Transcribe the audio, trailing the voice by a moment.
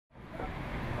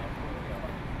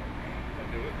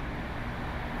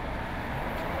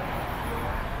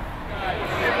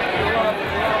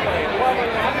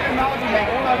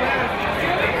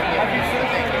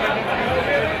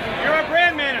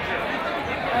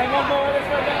one more this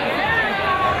way, guys.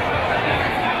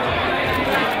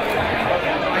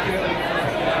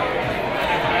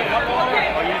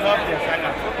 Oh, you love this, I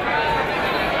know.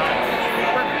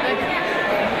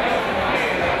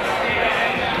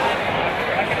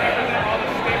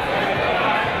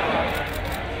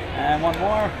 And one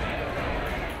more.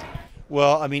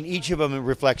 Well, I mean, each of them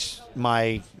reflects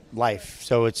my life.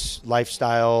 So it's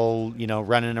lifestyle, you know,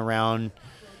 running around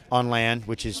on land,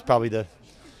 which is probably the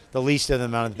least of the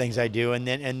amount of things I do, and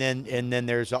then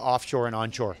there's offshore and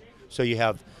onshore. So you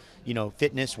have, you know,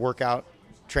 fitness, workout,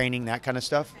 training, that kind of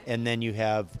stuff, and then you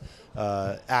have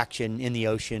action in the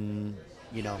ocean,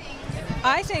 you know.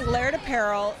 I think Laird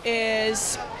Apparel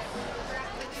is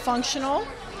functional,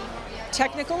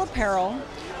 technical apparel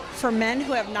for men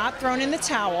who have not thrown in the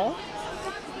towel.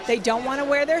 They don't want to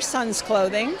wear their son's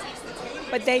clothing,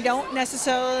 but they don't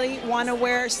necessarily want to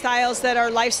wear styles that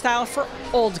are lifestyle for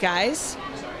old guys.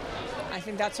 I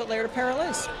think that's what Laird Apparel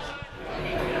is.